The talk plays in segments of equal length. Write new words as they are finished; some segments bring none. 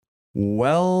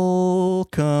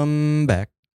Welcome back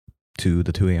to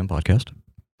the 2 a.m. podcast.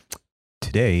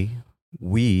 Today,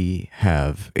 we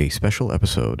have a special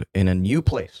episode in a new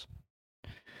place.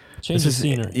 Change of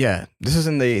scenery. Yeah, this is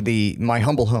in my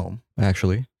humble home,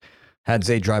 actually. Had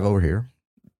Zay drive over here,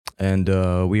 and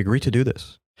we agreed to do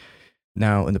this.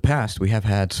 Now, in the past, we have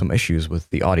had some issues with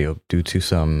the audio due to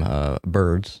some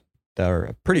birds that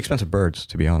are pretty expensive birds,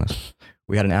 to be honest.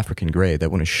 We had an African gray that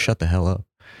wouldn't shut the hell up.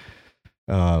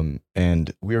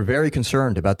 And we were very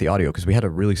concerned about the audio because we had a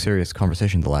really serious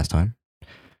conversation the last time.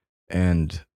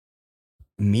 And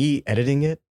me editing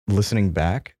it, listening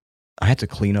back, I had to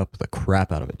clean up the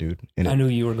crap out of it, dude. I knew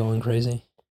you were going crazy.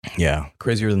 Yeah,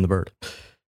 crazier than the bird.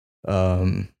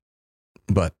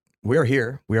 But we are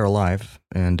here, we are alive,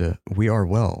 and we are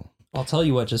well. I'll tell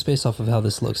you what, just based off of how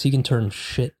this looks, you can turn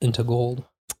shit into gold.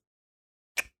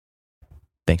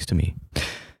 Thanks to me.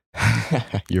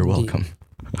 You're welcome.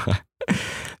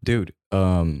 Dude,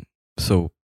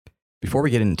 so before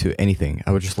we get into anything,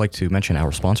 I would just like to mention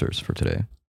our sponsors for today.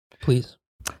 Please.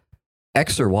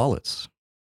 Extra Wallets.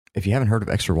 If you haven't heard of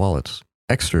Extra Wallets,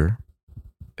 Extra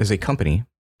is a company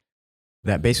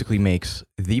that basically makes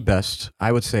the best,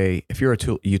 I would say, if you're a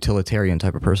utilitarian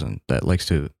type of person that likes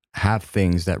to have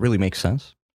things that really make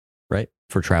sense, right?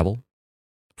 For travel,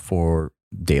 for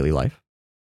daily life,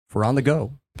 for on the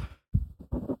go,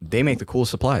 they make the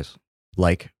coolest supplies,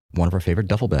 like one of our favorite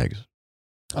duffel bags.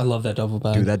 I love that duffel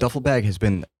bag. Dude, that duffel bag has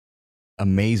been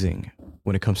amazing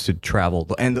when it comes to travel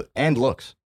and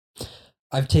looks.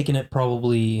 I've taken it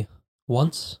probably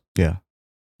once. Yeah.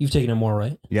 You've taken it more,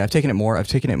 right? Yeah, I've taken it more. I've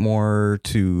taken it more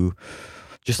to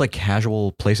just like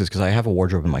casual places because I have a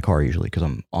wardrobe in my car usually because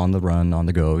I'm on the run, on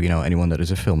the go. You know, anyone that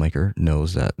is a filmmaker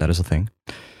knows that that is a thing.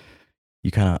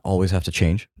 You kind of always have to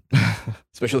change,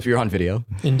 especially if you're on video.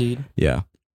 Indeed. Yeah.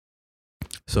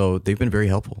 So they've been very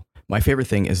helpful. My favorite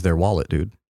thing is their wallet,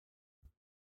 dude.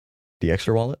 The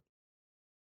Extra wallet.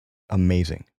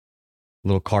 Amazing.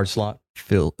 Little card slot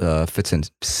fits in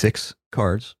 6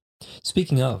 cards.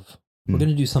 Speaking of, we're going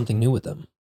to do something new with them.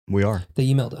 We are. They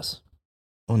emailed us.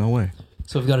 Oh, no way.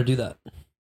 So we've got to do that.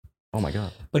 Oh, my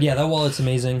God. But yeah, that wallet's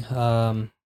amazing.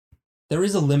 There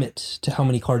is a limit to how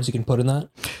many cards you can put in that.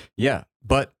 Yeah,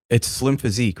 but its slim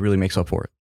physique really makes up for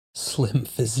it. Slim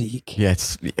physique. Yeah,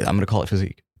 I'm going to call it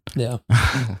physique. Yeah.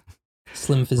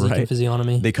 Slim physique and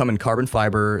physiognomy. They come in carbon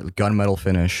fiber, gunmetal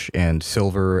finish, and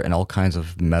silver, and all kinds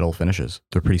of metal finishes.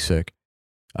 They're pretty sick.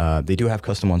 They do have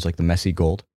custom ones like the messy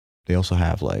gold. They also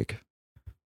have like,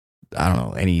 I don't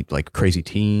know, any like crazy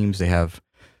teams. They have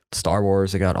Star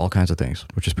Wars. They got all kinds of things,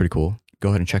 which is pretty cool. Go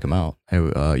ahead and check them out.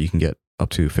 You can get up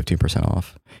to 15%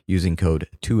 off using code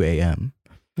 2AM.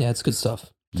 Yeah, it's good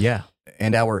stuff. Yeah.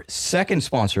 And our second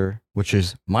sponsor, which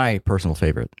is my personal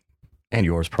favorite, and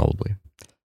yours probably,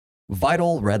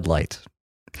 Vital Red Light.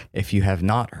 If you have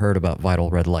not heard about Vital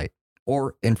Red Light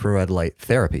or infrared light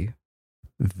therapy,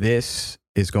 this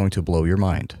is going to blow your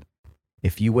mind.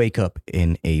 If you wake up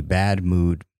in a bad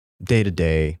mood, day to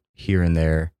day, here and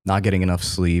there, not getting enough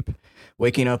sleep,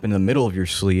 waking up in the middle of your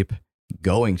sleep,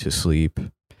 going to sleep,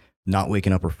 not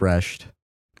waking up refreshed,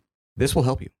 this will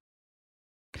help you.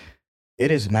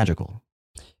 It is magical.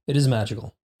 It is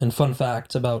magical. And fun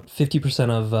fact, about 50%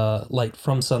 of light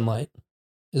from sunlight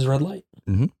is red light.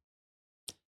 Mm-hmm.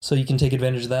 So you can take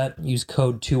advantage of that. Use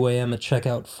code 2AM at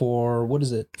checkout for, what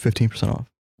is it? 15% off.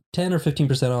 10 or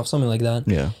 15% off, something like that.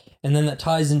 Yeah. And then that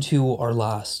ties into our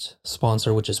last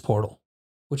sponsor, which is Portal,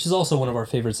 which is also one of our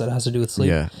favorites that has to do with sleep.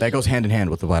 Yeah, that goes hand in hand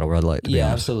with the Vital Red Light. Yeah,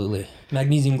 absolutely.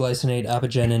 Magnesium glycinate,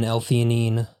 apigenin,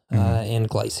 L-theanine, and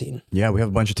glycine. Yeah, we have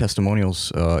a bunch of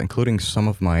testimonials, including some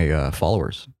of my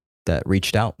followers that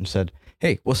reached out and said,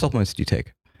 hey, what supplements do you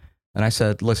take? And I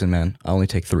said, listen, man, I only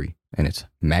take 3. And it's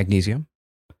magnesium,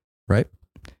 right?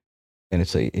 And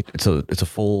it's a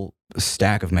full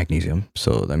stack of magnesium.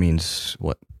 So that means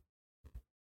what?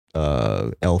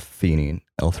 L-theanine,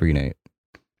 L-threonate,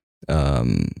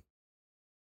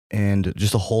 and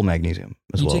just a whole magnesium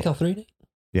as well. You take L-threonate?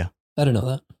 Yeah. I didn't know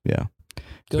that. Yeah.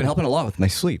 It's been helping a lot with my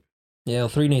sleep. Yeah,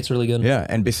 L-threonate's really good. Yeah,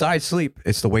 and besides sleep,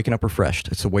 it's the waking up refreshed.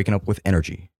 It's the waking up with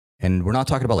energy. And we're not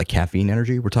talking about like caffeine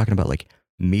energy. We're talking about like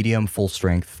medium, full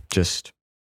strength, just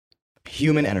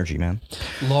human energy, man.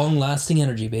 Long-lasting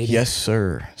energy, baby. Yes,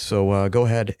 sir. So go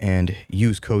ahead and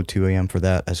use code 2AM for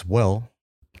that as well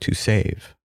to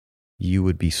save. You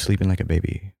would be sleeping like a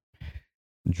baby.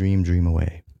 Dream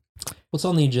away. What's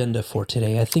on the agenda for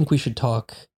today? I think we should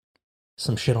talk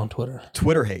some shit on Twitter.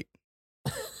 Twitter hate.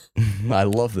 I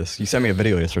love this. You sent me a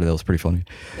video yesterday that was pretty funny.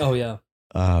 Oh, yeah.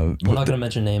 We're not going to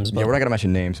mention names. But yeah, we're not going to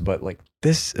mention names, but like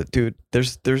this, dude,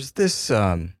 there's this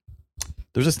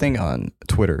thing on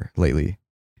Twitter lately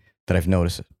that I've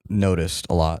noticed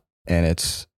a lot, and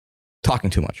it's talking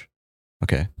too much.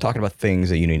 Okay, talking about things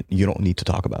that you don't need to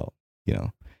talk about.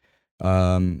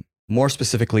 More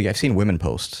specifically, I've seen women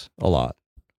post a lot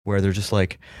where they're just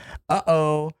like,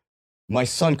 "Uh-oh, my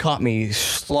son caught me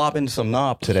slobbing some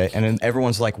knob today," and then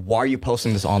everyone's like, "Why are you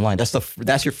posting this online?"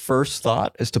 That's your first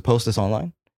thought, is to post this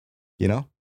online,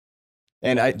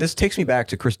 And this takes me back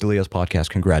to Chris D'Elia's podcast.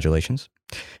 Congratulations.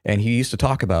 And he used to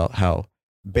talk about how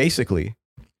basically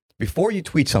before you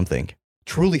tweet something,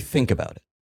 truly think about it.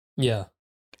 Yeah.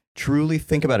 Truly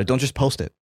think about it. Don't just post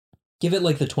it. Give it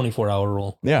like the 24-hour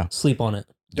rule. Yeah. Sleep on it.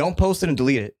 Don't post it and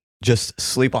delete it. Just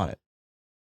sleep on it.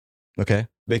 Okay?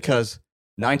 Because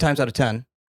 9 times out of 10,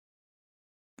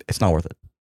 it's not worth it.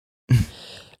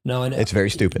 No, and it's very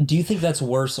stupid. Do you think that's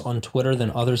worse on Twitter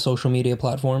than other social media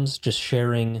platforms? Just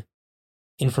sharing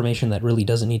information that really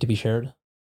doesn't need to be shared?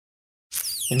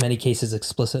 In many cases,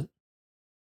 explicit.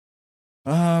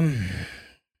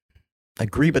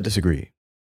 Agree but disagree.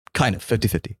 Kind of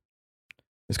 50-50.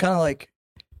 It's kind of like,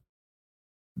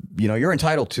 you're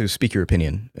entitled to speak your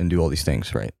opinion and do all these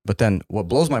things, right? But then what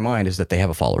blows my mind is that they have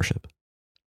a followership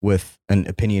with an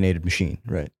opinionated machine,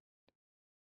 right?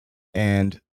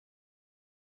 And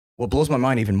what blows my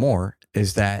mind even more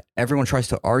is that everyone tries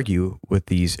to argue with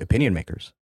these opinion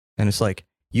makers. And it's like,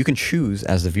 you can choose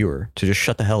as the viewer to just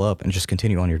shut the hell up and just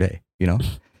continue on your day,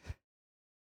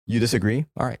 You disagree?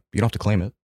 All right. You don't have to claim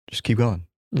it. Just keep going.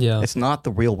 Yeah. It's not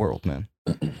the real world, man.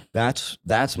 That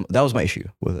was my issue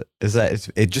with it, is that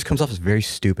it just comes off as very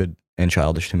stupid and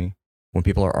childish to me when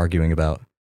people are arguing about,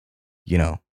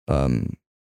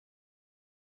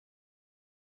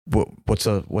 what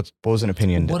was an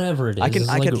opinion? Whatever it is.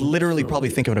 I could literally probably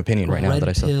think of an opinion right now that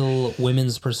I said. Red pill,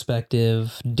 women's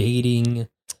perspective, dating,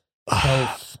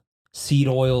 health, seed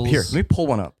oils. Here, let me pull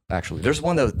one up, actually. There's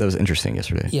one that was interesting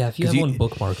yesterday. Yeah, if you have one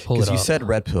bookmark, pull it up. Because you said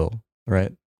red pill,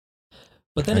 right?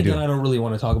 But then again, I don't really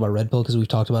want to talk about red pill because we've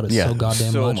talked about it so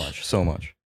goddamn much. So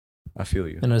much. I feel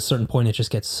you. And at a certain point, it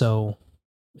just gets so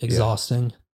exhausting.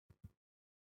 Yeah.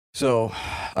 So,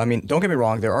 I mean, don't get me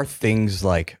wrong. There are things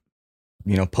like,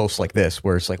 posts like this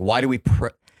where it's like, why do we...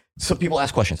 So people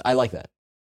ask questions. I like that.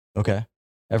 Okay?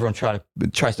 Everyone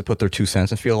tries to put their 2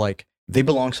 cents and feel like they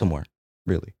belong somewhere,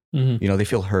 really. Mm-hmm. They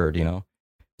feel heard,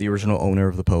 The original owner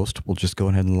of the post will just go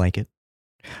ahead and like it.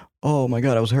 Oh my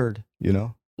God, I was heard,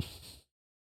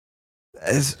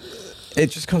 It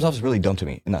just comes off as really dumb to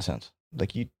me in that sense.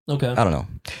 Like okay. I don't know.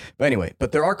 But anyway,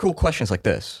 there are cool questions like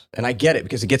this. And I get it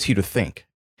because it gets you to think.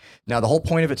 Now, the whole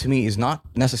point of it to me is not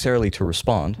necessarily to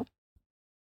respond,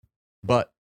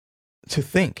 but to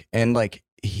think and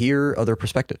hear other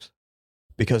perspectives,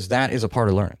 because that is a part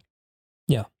of learning.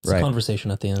 Yeah. It's a conversation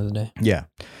at the end of the day. Yeah.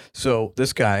 So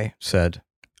this guy said,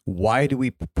 why do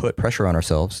we put pressure on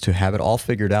ourselves to have it all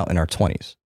figured out in our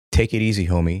 20s? Take it easy,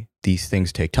 homie. These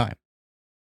things take time.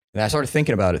 And I started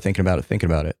thinking about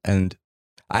it. And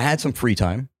I had some free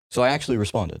time. So I actually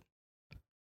responded.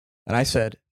 And I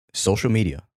said, social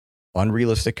media,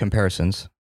 unrealistic comparisons,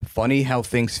 funny how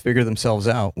things figure themselves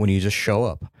out when you just show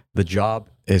up. The job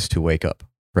is to wake up,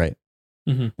 right?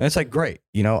 Mm-hmm. And it's like, great.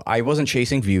 I wasn't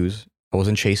chasing views. I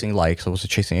wasn't chasing likes. I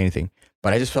wasn't chasing anything.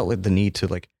 But I just felt like the need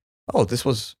to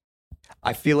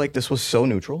I feel like this was so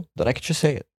neutral that I could just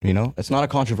say it, It's not a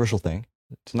controversial thing.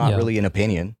 It's not really an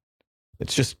opinion.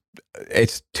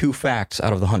 It's 2 facts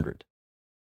out of the 100.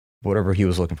 Whatever he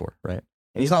was looking for, right?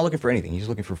 And he's not looking for anything. He's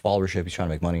looking for followership. He's trying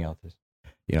to make money out of this,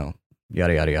 yada,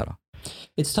 yada, yada.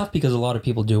 It's tough because a lot of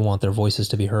people do want their voices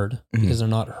to be heard because they're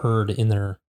not heard in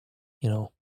their,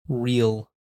 real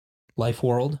life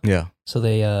world. Yeah. So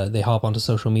they hop onto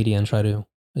social media and try to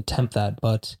attempt that.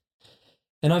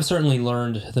 And I've certainly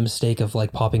learned the mistake of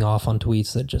popping off on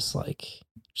tweets that just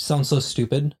sound so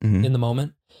stupid in the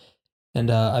moment. And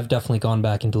I've definitely gone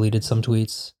back and deleted some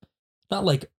tweets, not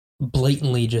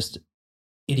blatantly just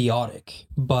idiotic,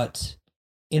 but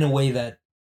in a way that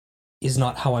is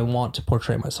not how I want to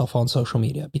portray myself on social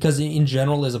media. Because in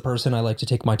general, as a person, I like to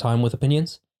take my time with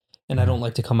opinions, and I don't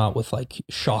like to come out with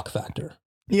shock factor.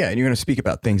 Yeah, and you're going to speak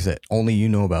about things that only you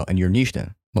know about and you're niched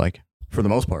in, for the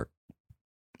most part.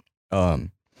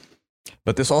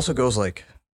 But this also goes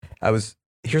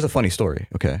here's a funny story,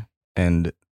 okay?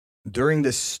 And during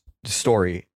this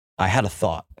story, I had a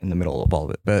thought in the middle of all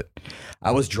of it, but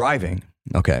I was driving,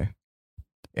 okay?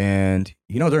 And,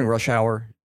 during rush hour,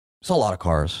 there's a lot of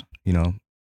cars,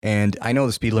 and I know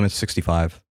the speed limit's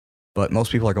 65, but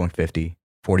most people are going 50,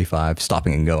 45,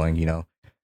 stopping and going,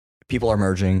 people are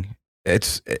merging.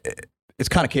 It's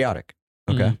kind of chaotic,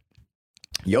 okay?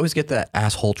 Mm-hmm. You always get that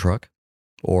asshole truck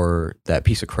or that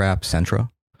piece of crap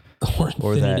Sentra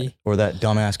or that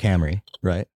dumbass Camry,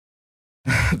 right?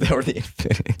 Or the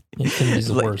Infinity. Infinity's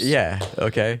the worst. Yeah.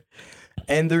 Okay.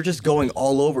 And they're just going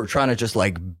all over trying to just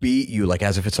like beat you like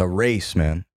as if it's a race,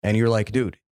 man. And you're like,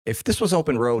 dude, if this was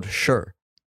open road, sure.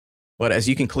 But as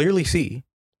you can clearly see,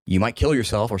 you might kill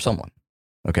yourself or someone.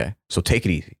 Okay. So take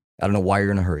it easy. I don't know why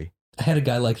you're in a hurry. I had a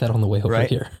guy like that on the way over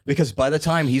here. Because by the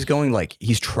time he's going like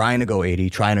he's trying to go 80,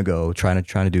 trying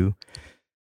to do,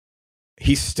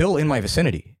 he's still in my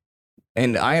vicinity.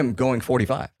 And I am going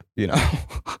 45, you know?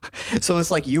 So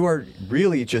it's like you are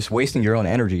really just wasting your own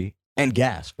energy and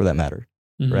gas for that matter.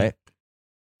 Mm-hmm. Right?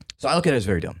 So I look at it as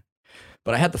very dumb.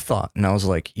 But I had the thought and I was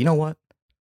like, you know what?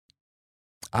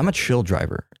 I'm a chill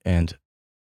driver. And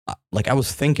like I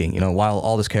was thinking, you know, while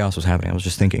all this chaos was happening, I was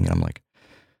just thinking, and I'm like,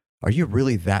 are you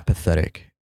really that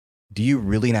pathetic? Do you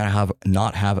really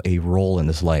not have a role in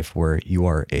this life where you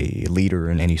are a leader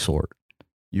in any sort?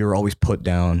 You're always put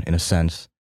down in a sense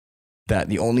that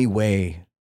the only way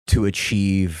to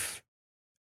achieve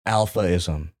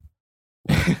alphaism,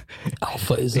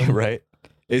 right,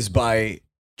 is by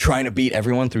trying to beat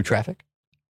everyone through traffic.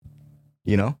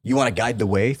 You know, you want to guide the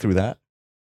way through that.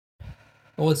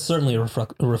 Well, it's certainly a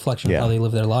reflection of how they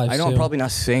live their lives. I know I'm probably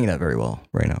not saying that very well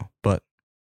right now, but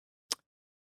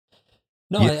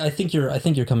no, I think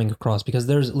you're coming across because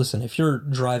listen, if you're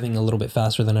driving a little bit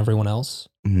faster than everyone else,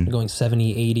 you're going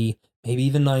 70, 80, maybe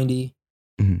even 90,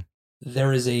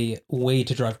 there is a way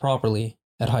to drive properly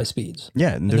at high speeds.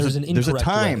 Yeah, and there's a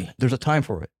time. Way. There's a time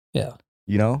for it. Yeah.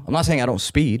 You know, I'm not saying I don't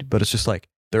speed, but it's just like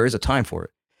there is a time for it.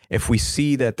 If we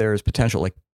see that there's potential,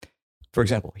 like, for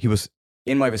example, he was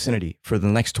in my vicinity for the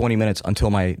next 20 minutes until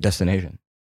my destination,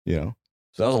 you know?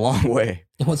 So that was a long way.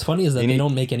 And what's funny is that they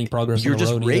don't make any progress on the road.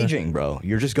 You're just raging, bro.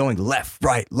 You're just going left,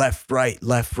 right,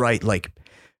 like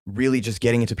really just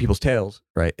getting into people's tails,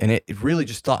 right? And it really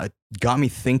just got me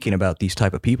thinking about these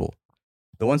type of people.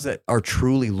 The ones that are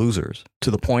truly losers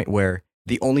to the point where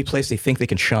the only place they think they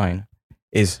can shine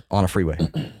is on a freeway,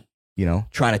 you know,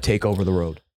 trying to take over the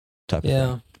road type of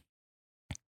thing.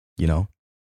 You know?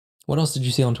 What else did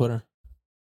you see on Twitter?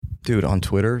 Dude, on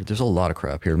Twitter, there's a lot of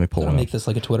crap here. Let me pull one up. Make this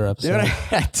like a Twitter episode.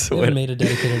 We haven't made a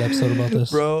dedicated episode about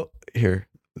this. Bro, here.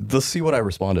 Let's see what I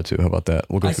responded to. How about that?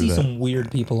 We'll go through that. I see some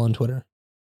weird people on Twitter.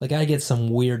 Like, I get some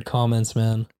weird comments,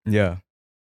 man. Yeah.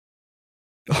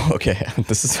 Okay,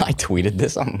 I tweeted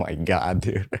this. Oh my God,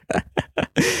 dude.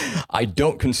 I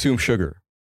don't consume sugar.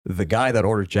 The guy that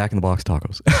ordered Jack in the Box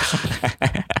tacos.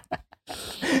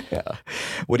 Yeah.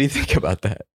 What do you think about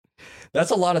that? That's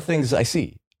a lot of things I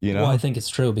see, you know? Well, I think it's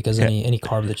true because any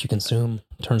carb that you consume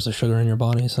turns to sugar in your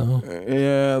body, so.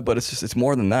 Yeah, but it's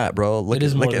more than that, bro. It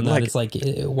is more than that. It's like,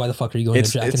 why the fuck are you going to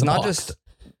Jack in the Box? It's not just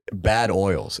bad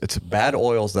oils. It's bad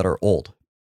oils that are old.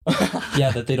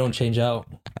 Yeah, that they don't change out.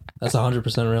 That's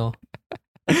 100% real.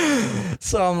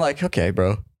 So I'm like, okay,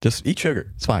 bro, just eat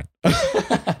sugar. It's fine.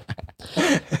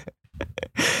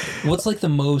 What's like the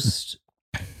most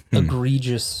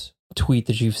egregious tweet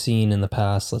that you've seen in the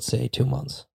past, let's say 2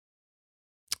 months?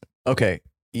 Okay.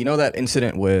 You know that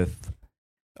incident with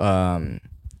that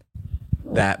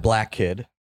black kid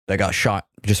that got shot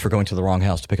just for going to the wrong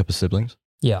house to pick up his siblings?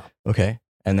 Yeah. Okay.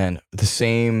 And then the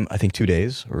same, I think 2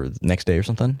 days or the next day or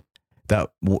something,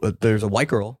 there's a white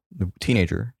girl, the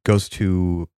teenager, goes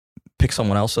to pick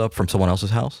someone else up from someone else's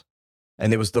house.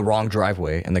 And it was the wrong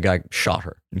driveway and the guy shot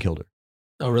her and killed her.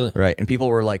 Oh, really? Right. And people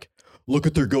were like, look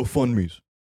at their GoFundMes.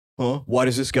 Huh? Why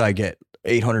does this guy get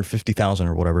 850,000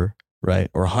 or whatever? Right.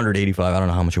 Or 185. I don't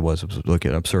know how much it was. It was like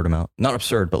an absurd amount. Not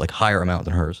absurd, but like higher amount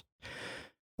than hers.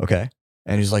 Okay.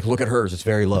 And he's like, look at hers. It's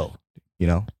very low. You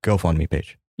know, GoFundMe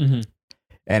page. Mm-hmm.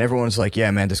 And everyone's like,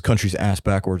 yeah, man, this country's ass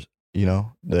backwards. You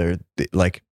know, they're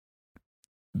like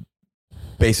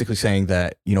basically saying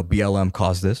that, you know, BLM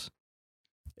caused this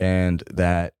and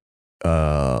that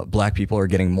black people are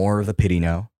getting more of the pity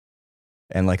now.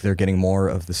 And like they're getting more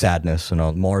of the sadness and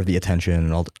all, more of the attention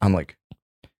and all. I'm like,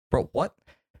 bro, what?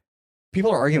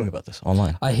 People are arguing about this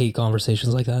online. I hate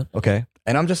conversations like that. Okay.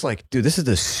 And I'm just like, dude, this is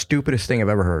the stupidest thing I've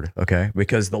ever heard. Okay.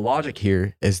 Because the logic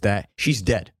here is that she's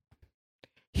dead.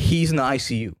 He's in the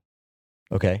ICU.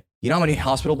 Okay. You know how many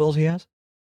hospital bills he has?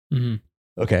 Mm-hmm.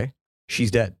 Okay.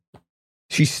 She's dead.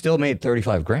 She still made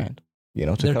 35 grand, you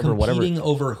know, to cover whatever. They're competing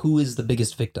over who is the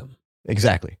biggest victim.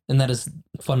 Exactly. And that is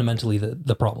fundamentally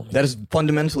the problem. That is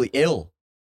fundamentally ill.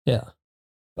 Yeah.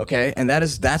 Okay. And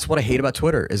that's what I hate about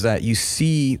Twitter is that you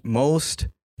see most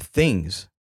things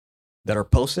that are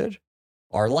posted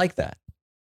are like that.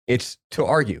 It's to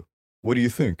argue. What do you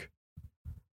think?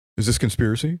 Is this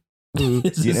conspiracy?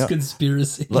 Is this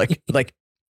conspiracy? Like,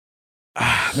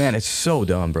 man, it's so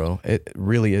dumb, bro. It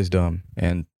really is dumb.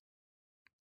 And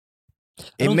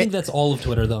I don't think that's all of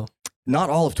Twitter, though. not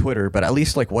all of Twitter, but at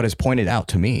least like what is pointed out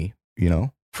to me,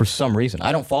 for some reason.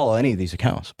 I don't follow any of these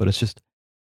accounts, but it's just,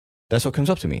 that's what comes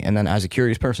up to me. And then as a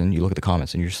curious person, you look at the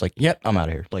comments and you're just like, yep, I'm out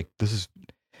of here. Like,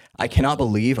 I cannot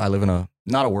believe I live in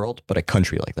not a world, but a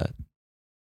country like that.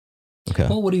 Okay.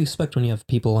 Well, what do you expect when you have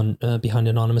people behind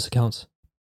anonymous accounts?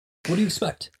 What do you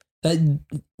expect? That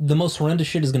the most horrendous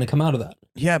shit is going to come out of that.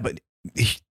 Yeah, but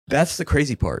that's the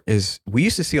crazy part is we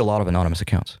used to see a lot of anonymous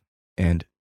accounts, and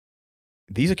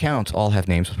these accounts all have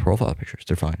names with profile pictures.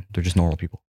 They're fine. They're just normal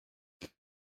people.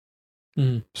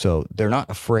 So they're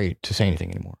not afraid to say anything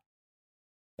anymore.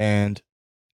 And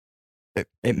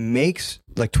it makes,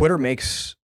 like, Twitter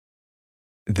makes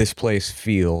this place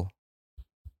feel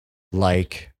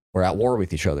like we're at war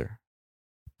with each other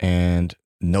and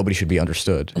nobody should be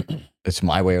understood. It's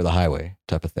my way or the highway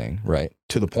type of thing, right?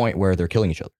 To the point where they're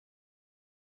killing each other.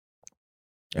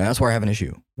 And that's where I have an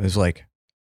issue. It's like,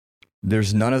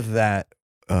 there's none of that,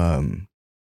 what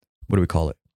do we call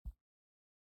it?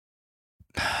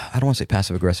 I don't want to say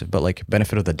passive aggressive, but like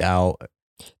benefit of the doubt.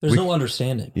 There's no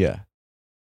understanding. Yeah.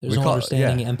 There's no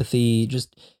understanding, empathy,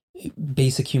 just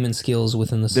basic human skills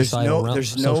within the societal realm.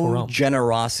 There's no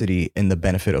generosity in the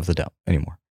benefit of the doubt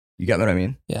anymore. You got what I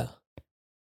mean? Yeah.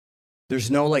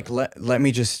 There's no like, let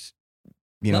me just,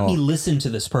 let me listen to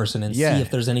this person and see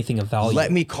if there's anything of value.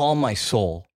 Let me calm my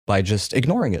soul by just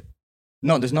ignoring it.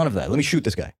 No, there's none of that. Let me shoot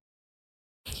this guy.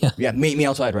 Yeah. Yeah. Meet me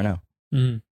outside right now.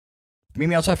 Mm-hmm. Meet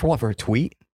me outside for what? For a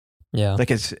tweet? Yeah.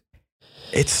 Like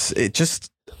it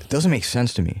just doesn't make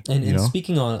sense to me. And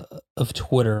speaking of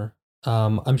Twitter,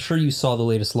 I'm sure you saw the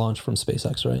latest launch from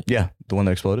SpaceX, right? Yeah. The one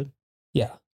that exploded?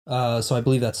 Yeah. So I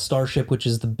believe that's Starship, which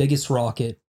is the biggest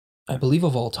rocket, I believe,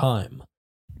 of all time.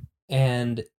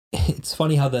 And it's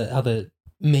funny how the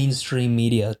mainstream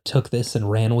media took this and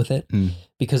ran with it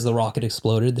because the rocket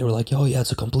exploded. They were like, oh yeah,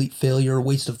 it's a complete failure, a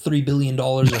waste of $3 billion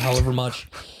or however much.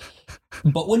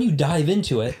 But when you dive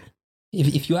into it,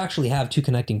 if you actually have two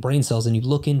connecting brain cells and you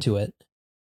look into it,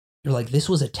 you're like, this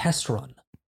was a test run.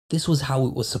 This was how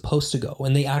it was supposed to go.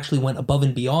 And they actually went above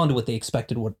and beyond what they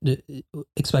expected to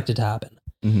happen.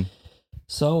 Mm-hmm.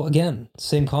 So again,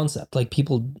 same concept. Like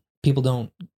people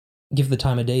don't give the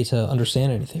time of day to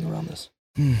understand anything around this.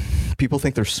 People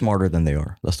think they're smarter than they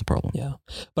are. That's the problem. Yeah.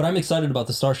 But I'm excited about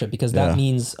the Starship because that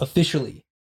means officially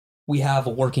we have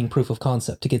a working proof of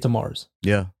concept to get to Mars.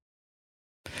 Yeah.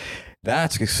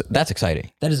 That's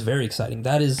exciting. That is very exciting.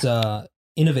 That is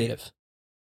innovative.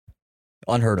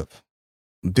 Unheard of.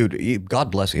 Dude, God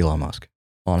bless Elon Musk.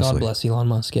 Honestly. God bless Elon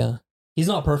Musk, yeah. He's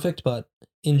not perfect, but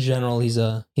in general, he's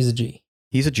a G.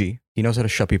 He's a G. He knows how to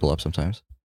shut people up sometimes.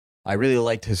 I really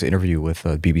liked his interview with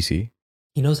BBC.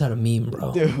 He knows how to meme,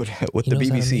 bro. Dude, with the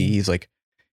BBC, he's like,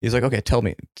 okay, tell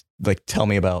me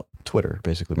about Twitter,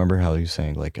 basically. Remember how he was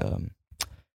saying, like,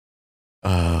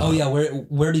 oh yeah,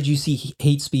 where did you see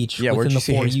hate speech within the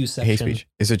For You section? Hate speech.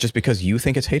 Is it just because you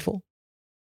think it's hateful?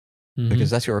 Mm-hmm. Because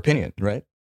that's your opinion, right?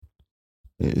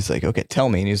 It's like, okay, tell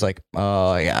me. And he's like,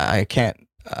 I can't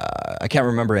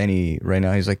remember any right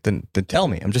now. He's like, then tell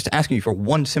me. I'm just asking you for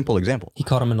one simple example. He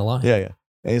caught him in a lie. Yeah.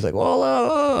 And he's like,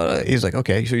 well, he's like,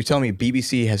 okay, so you tell me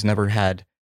BBC has never had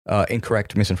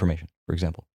incorrect misinformation, for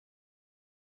example.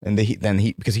 And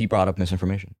because he brought up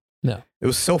misinformation. No. It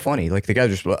was so funny. Like the guy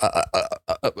just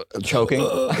choking.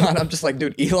 And I'm just like,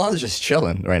 dude, Elon's just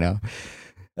chilling right now.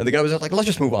 And the guy was like, let's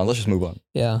just move on.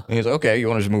 Yeah. And he's like, okay, you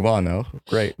want to just move on now?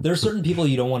 Great. There are certain people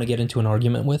you don't want to get into an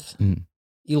argument with.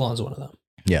 Elon's one of them.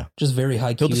 Yeah. Just very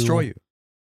high Q. He'll destroy you.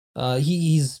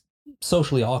 He's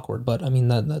socially awkward, but I mean,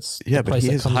 that's yeah, but he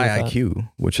has high IQ,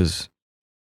 which is,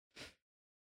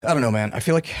 I don't know, man. I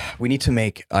feel like we need to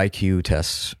make IQ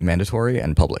tests mandatory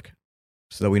and public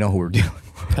so that we know who we're dealing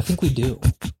with. I think we do.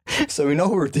 So we know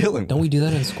who we're dealing with. Don't we do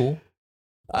that in school?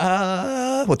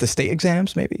 What, the state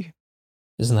exams, maybe?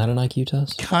 Isn't that an IQ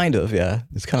test? Kind of, yeah.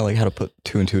 It's kind of like how to put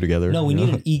two and two together. No, we need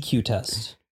an EQ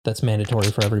test that's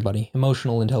mandatory for everybody.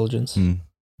 Emotional intelligence.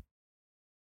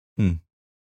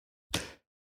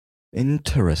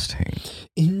 Interesting.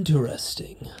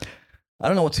 I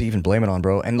don't know what to even blame it on,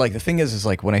 bro. And like the thing is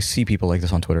like when I see people like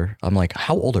this on Twitter, I'm like,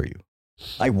 how old are you?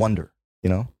 I wonder.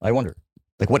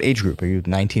 Like what age group? Are you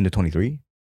 19 to 23?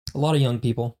 A lot of young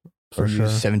people, for sure.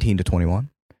 17 to 21?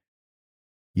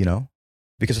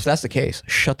 Because if that's the case,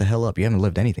 shut the hell up. You haven't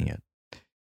lived anything yet.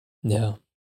 Yeah.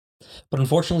 But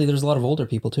unfortunately, there's a lot of older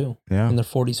people too. Yeah. In their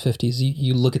 40s, 50s.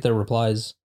 You look at their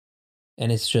replies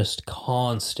and it's just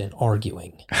constant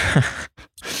arguing.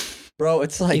 Bro,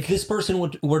 it's like... If this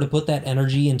person were to put that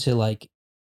energy into like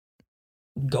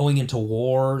going into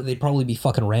war, they'd probably be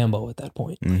fucking Rambo at that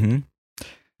point. Mm-hmm.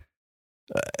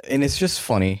 And it's just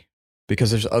funny because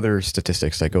there's other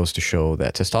statistics that goes to show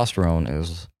that testosterone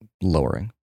is lowering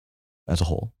as a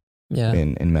whole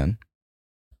in men.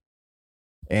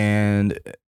 And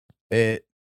it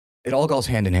all goes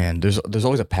hand in hand. There's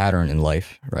always a pattern in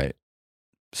life, right?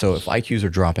 So if IQs are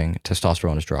dropping,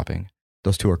 testosterone is dropping.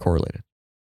 Those two are correlated.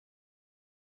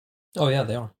 Oh yeah,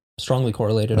 they are strongly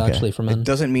correlated actually for men. It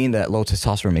doesn't mean that low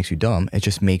testosterone makes you dumb. It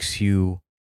just makes you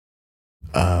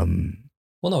well,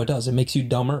 no, it does. It makes you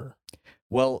dumber.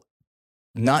 Well,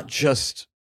 not just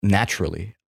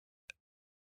naturally.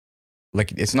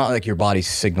 Like, it's not like your body's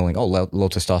signaling, oh, low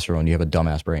testosterone, you have a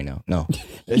dumbass brain now. No.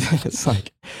 It's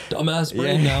like... dumbass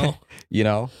brain now. You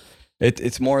know?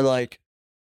 It's more like,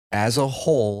 as a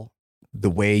whole, the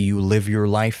way you live your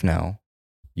life now,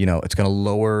 you know, it's going to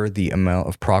lower the amount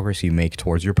of progress you make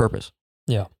towards your purpose.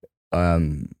 Yeah.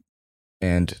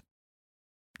 And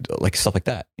like stuff like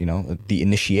that, you know, the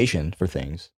initiation for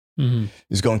things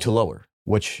is going to lower,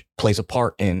 which plays a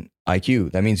part in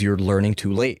IQ. That means you're learning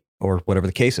too late or whatever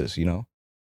the case is, you know.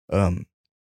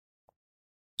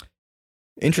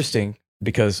 Interesting,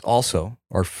 because also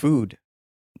our food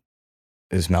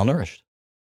is malnourished.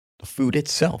 The food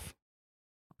itself.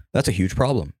 That's a huge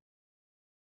problem.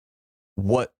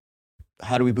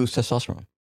 How do we boost testosterone?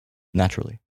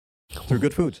 Naturally. Through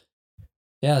good foods.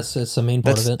 Yeah, it's the main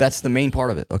part of it. That's the main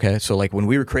part of it, okay? So like when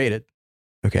we were created,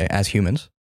 okay, as humans,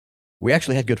 we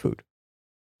actually had good food.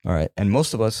 All right? And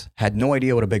most of us had no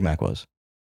idea what a Big Mac was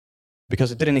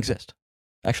because it didn't exist.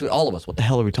 Actually, all of us. What the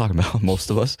hell are we talking about?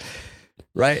 Most of us.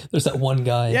 Right? There's that one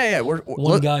guy. Yeah.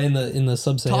 One guy in the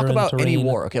sub-Saharan talk about terrain. Any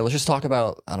war. Okay, let's just talk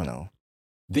about, I don't know,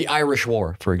 the Irish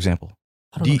War, for example.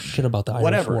 I don't know shit about the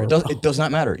Irish War. It does not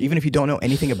matter. Even if you don't know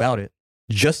anything about it,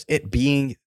 just it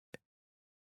being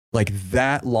like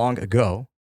that long ago,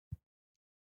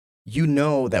 you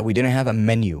know that we didn't have a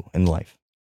menu in life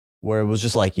where it was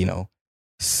just like, you know,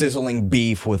 sizzling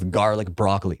beef with garlic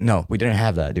broccoli. No, we didn't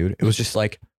have that, dude. It was just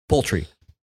like poultry,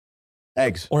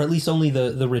 eggs. Or at least only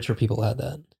the richer people had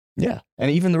that. Yeah. And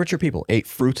even the richer people ate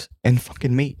fruit and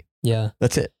fucking meat. Yeah.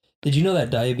 That's it. Did you know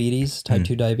that diabetes, type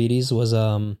 2 diabetes, was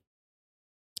an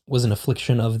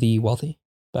affliction of the wealthy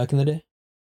back in the day?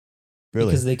 Really?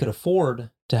 Because they could afford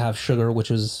to have sugar, which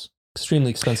was extremely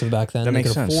expensive back then. That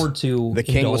makes sense. They could afford to The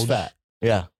king was fat.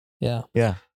 Yeah. Yeah.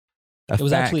 Yeah. It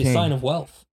was actually a sign of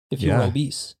wealth if you were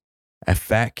obese. A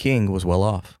fat king was well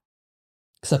off.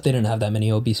 Except they didn't have that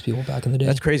many obese people back in the day.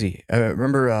 That's crazy.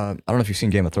 Remember, I don't know if you've seen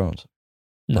Game of Thrones,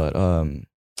 but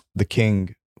the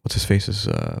king, what's his face's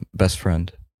best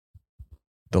friend,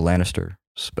 the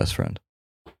Lannister's best friend,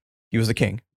 he was the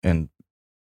king and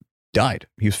died.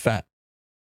 He was fat.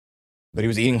 But he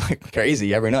was eating like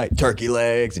crazy every night. Turkey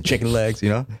legs and chicken legs, you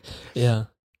know? Yeah.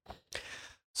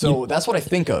 So that's what I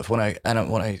think of when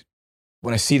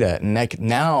I see that. And like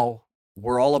now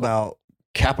we're all about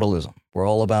capitalism. We're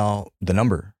all about the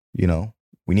number, you know?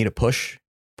 We need to push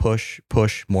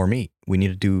more meat. We need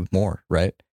to do more,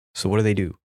 right? So what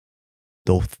do?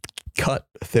 They'll cut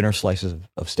thinner slices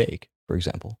of steak, for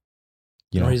example.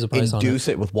 You know, induce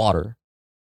it with water,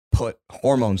 put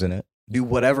hormones in it, do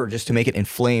whatever just to make it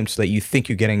inflamed so that you think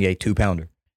you're getting a 2-pounder.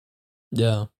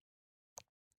 Yeah.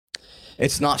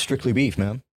 It's not strictly beef,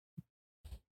 man.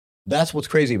 That's what's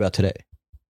crazy about today,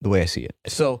 the way I see it.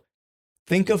 So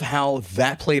think of how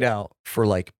that played out for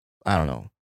like, I don't know,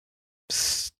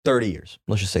 30 years.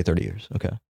 Let's just say 30 years,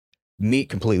 okay? Meat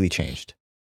completely changed.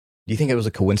 Do you think it was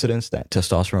a coincidence that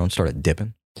testosterone started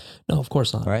dipping? No, of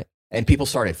course not. All right? And people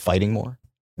started fighting more.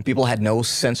 And people had no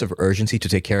sense of urgency to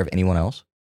take care of anyone else.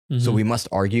 So we must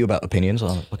argue about opinions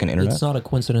on the fucking internet. It's not a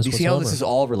coincidence. Do you see how this is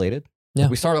all related? Yeah.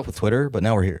 Like we started off with Twitter, but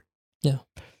now we're here. Yeah.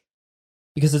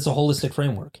 Because it's a holistic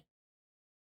framework.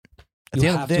 You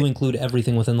have to include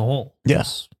everything within the whole.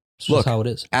 Yes. It's just how it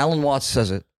is. Alan Watts says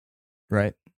it,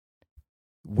 right?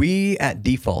 We at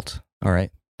default, all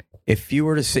right, if you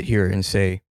were to sit here and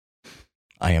say,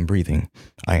 I am breathing,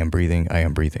 I am breathing, I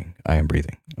am breathing, I am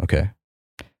breathing, okay?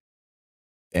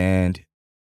 And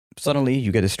suddenly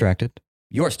you get distracted.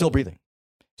 You are still breathing.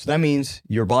 So that means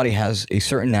your body has a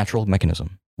certain natural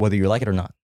mechanism, whether you like it or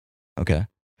not. Okay.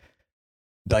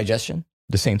 Digestion,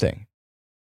 the same thing.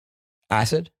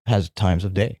 Acid has times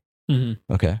of day.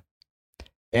 Okay.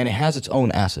 And it has its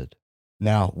own acid.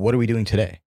 Now, what are we doing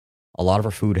today? A lot of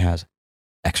our food has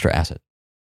extra acid.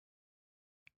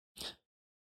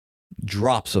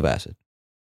 Drops of acid.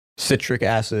 Citric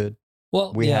acid.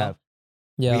 Well, we have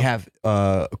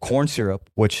corn syrup,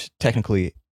 which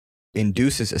technically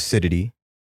induces acidity,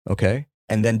 okay,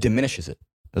 and then diminishes it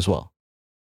as well.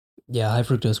 Yeah, high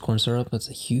fructose corn syrup, that's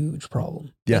a huge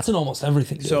problem. Yeah. That's in almost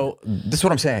everything, dude. So this is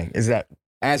what I'm saying, is that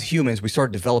as humans, we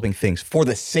started developing things for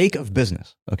the sake of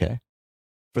business, okay?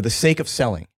 for the sake of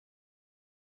selling.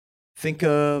 Think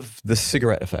of the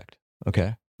cigarette effect,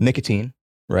 okay? Nicotine,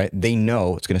 right? They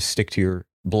know it's going to stick to your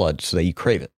blood so that you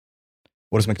crave it.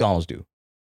 What does McDonald's do?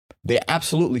 They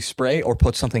absolutely spray or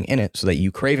put something in it so that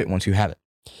you crave it once you have it.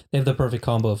 They have the perfect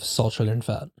combo of salt, sugar, and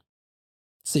fat.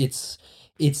 It's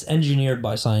engineered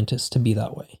by scientists to be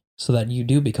that way, so that you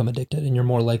do become addicted and you're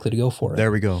more likely to go for it.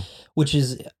 There we go. I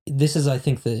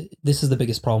think this is the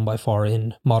biggest problem by far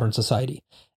in modern society.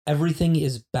 Everything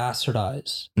is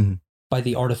bastardized by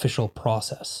the artificial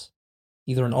process,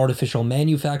 either an artificial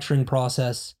manufacturing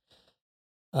process.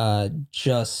 That's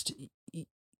just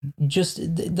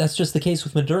the case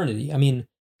with modernity. I mean,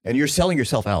 and you're selling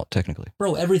yourself out technically,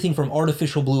 bro. Everything from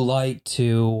artificial blue light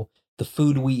to the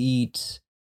food we eat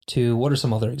to what are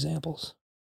some other examples?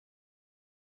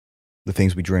 The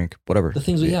things we drink, whatever. The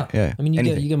things yeah. I mean,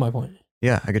 you get my point.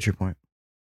 Yeah, I get your point.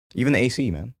 Even the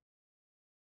AC, man.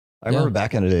 I remember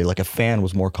back in the day, like a fan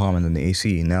was more common than the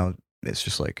AC. Now it's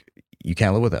just like you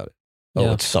can't live without it.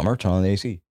 Oh, it's summer, turn on the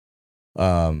AC.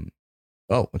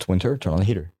 Oh, it's winter, turn on the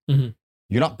heater. Mm-hmm.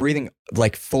 You're not breathing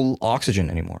like full oxygen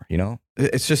anymore, you know?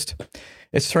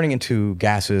 It's turning into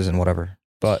gases and whatever.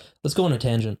 But let's go on a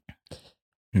tangent.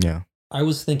 Yeah. I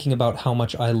was thinking about how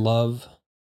much I love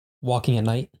walking at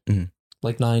night,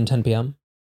 like 9, 10 p.m.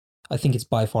 I think it's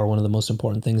by far one of the most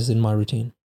important things in my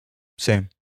routine. Same.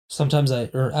 Sometimes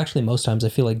most times I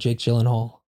feel like Jake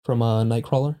Gyllenhaal from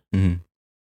Nightcrawler. Mm-hmm.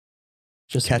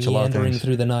 Just catch a lot of meandering things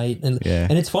through the night. And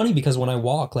it's funny because when I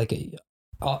walk, like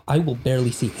I will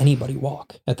barely see anybody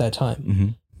walk at that time. Mm-hmm.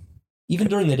 Even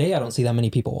during the day, I don't see that many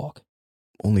people walk.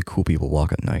 Only cool people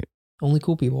walk at night. Only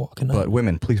cool people walk at night. But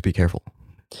women, please be careful.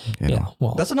 You know?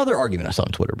 Well, that's another argument I saw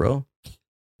on Twitter, bro.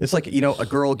 It's like, a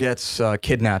girl gets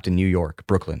kidnapped in New York,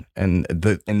 Brooklyn, and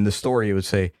in the story it would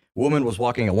say, woman was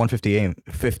walking at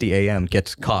 1:50 a.m.,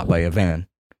 gets caught by a van,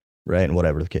 right? And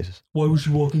whatever the case is. Why was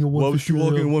she walking at 1:50 Why was she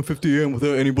walking at 1:50 a.m.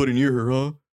 without anybody near her,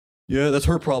 huh? Yeah, that's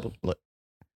her problem. Like,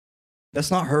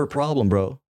 that's not her problem,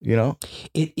 bro. You know?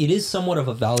 It is somewhat of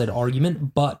a valid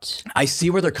argument, but I see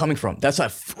where they're coming from. That's a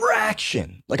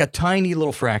fraction, like a tiny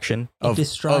little fraction. It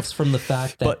distracts from the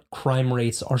fact that crime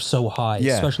rates are so high,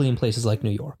 especially in places like New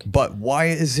York. But why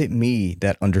is it me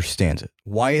that understands it?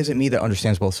 Why is it me that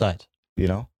understands both sides? You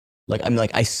know? Like, I'm like,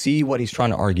 I see what he's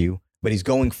trying to argue, but he's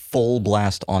going full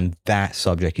blast on that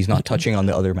subject. He's not touching on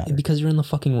the other matter. Because you're in the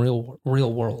fucking real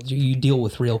world. You deal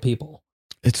with real people.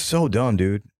 It's so dumb,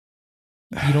 dude.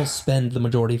 You don't spend the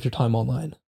majority of your time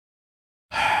online.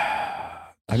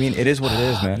 I mean, it is what it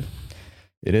is, man.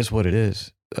 It is what it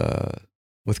is.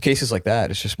 With cases like that,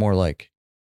 it's just more like,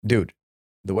 dude,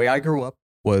 the way I grew up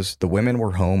was the women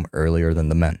were home earlier than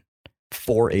the men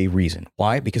for a reason.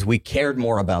 Why? Because we cared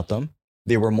more about them.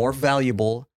 They were more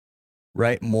valuable,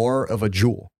 right? More of a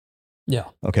jewel. Yeah.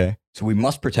 Okay. So we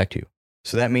must protect you.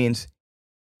 So that means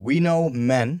we know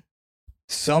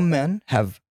some men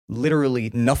have literally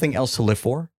nothing else to live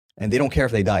for, and they don't care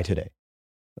if they die today.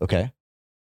 Okay?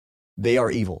 They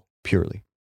are evil, purely.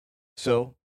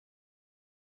 So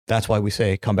that's why we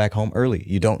say, come back home early.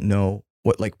 You don't know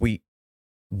what, like, we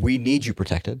need you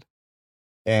protected,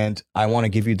 and I want to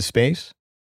give you the space,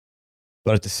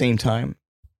 but at the same time,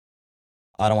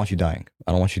 I don't want you dying.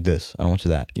 I don't want you this. I don't want you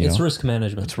that. It's risk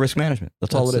management. It's risk management.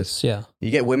 That's all it is. Yeah.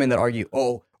 You get women that argue,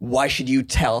 oh, why should you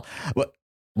tell?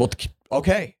 Well,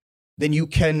 okay. Then you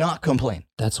cannot complain.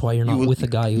 That's why you're not with a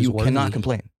guy who's worthy. You cannot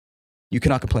complain. You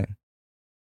cannot complain.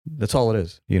 That's all it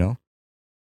is, you know?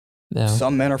 Yeah.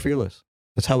 Some men are fearless.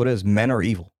 That's how it is. Men are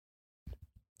evil.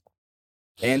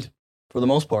 And for the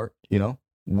most part,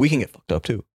 we can get fucked up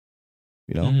too,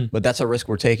 But that's a risk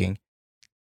we're taking.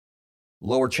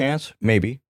 Lower chance,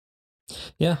 maybe.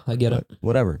 Yeah, I get it.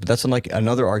 Whatever. But that's like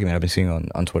another argument I've been seeing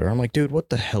on Twitter. I'm like, dude, what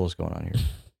the hell is going on here?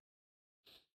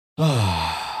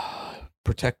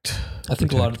 Protect. I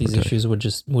think a lot of these issues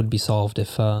would be solved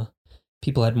if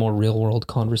people had more real world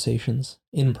conversations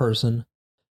in person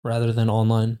rather than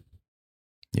online.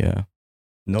 Yeah.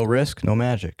 No risk, no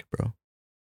magic, bro.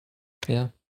 Yeah.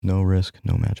 No risk,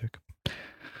 no magic.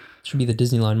 Should be the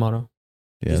Disneyland motto.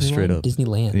 Yeah, Disneyland? straight up.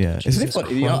 Disneyland. Yeah. Isn't it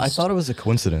funny? I thought it was a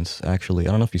coincidence, actually.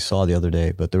 I don't know if you saw the other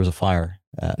day, but there was a fire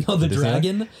at the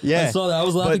dragon? Yeah. I saw that. I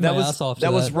was laughing my ass off.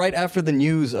 That was right after the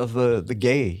news of the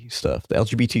gay stuff, the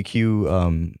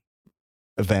LGBTQ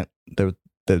event that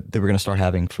they were going to start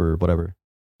having for whatever.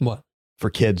 What? For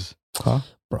kids. Huh?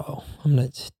 Bro,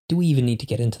 do we even need to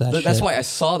get into that shit? That's why I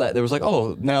saw that. There was like,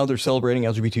 oh, now they're celebrating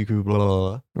LGBTQ, blah, blah,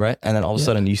 blah, right? And then all of a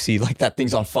sudden you see like that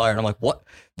thing's on fire. And I'm like, what?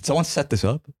 Did someone set this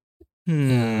up?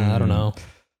 I don't know.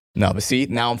 No, but see,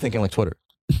 now I'm thinking like Twitter.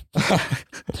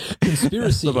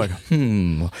 Conspiracy. I'm like,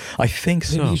 I think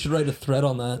so. Maybe you should write a thread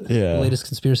on that. Yeah. The latest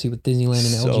conspiracy with Disneyland and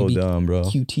So dumb, bro.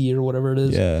 LGBTQT or whatever it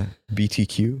is. Yeah.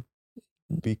 BTQ?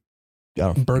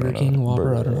 Burger King,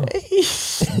 Whopper, I don't know.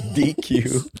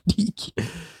 DQ. DQ.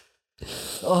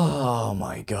 Oh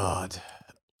my God.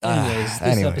 Anyways,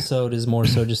 this episode is more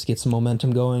so just get some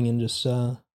momentum going and just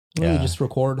just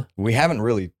record. We haven't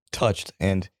really touched,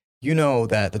 and you know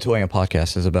that the 2 a.m.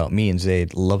 podcast is about me and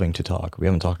Zayd loving to talk. We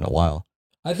haven't talked in a while.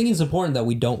 I think it's important that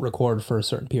we don't record for a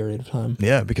certain period of time.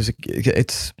 Yeah, because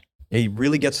it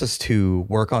really gets us to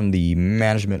work on the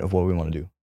management of what we want to do,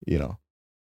 you know.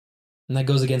 And that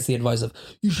goes against the advice of,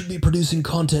 you should be producing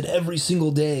content every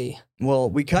single day. Well,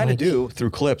 we kind of do through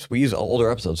clips. We use older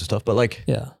episodes and stuff, but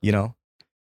you know,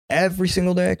 every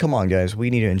single day, come on, guys. We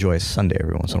need to enjoy a Sunday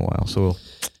every once in a while. So,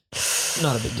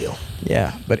 not a big deal.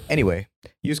 Yeah. But anyway,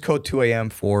 use code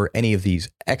 2am for any of these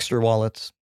extra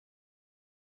wallets,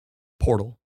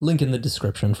 Portal. Link in the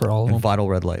description for all of and them. Vital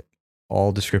Red Light.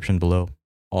 All description below.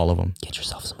 All of them. Get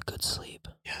yourself some good sleep.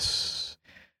 Yes.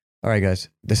 All right, guys.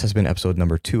 This has been episode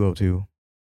number 202.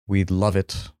 We'd love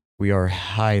it. We are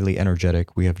highly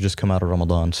energetic. We have just come out of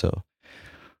Ramadan, so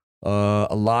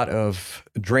a lot of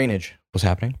drainage was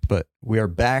happening, but we are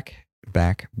back.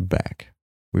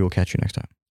 We will catch you next time.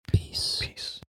 Peace. Peace.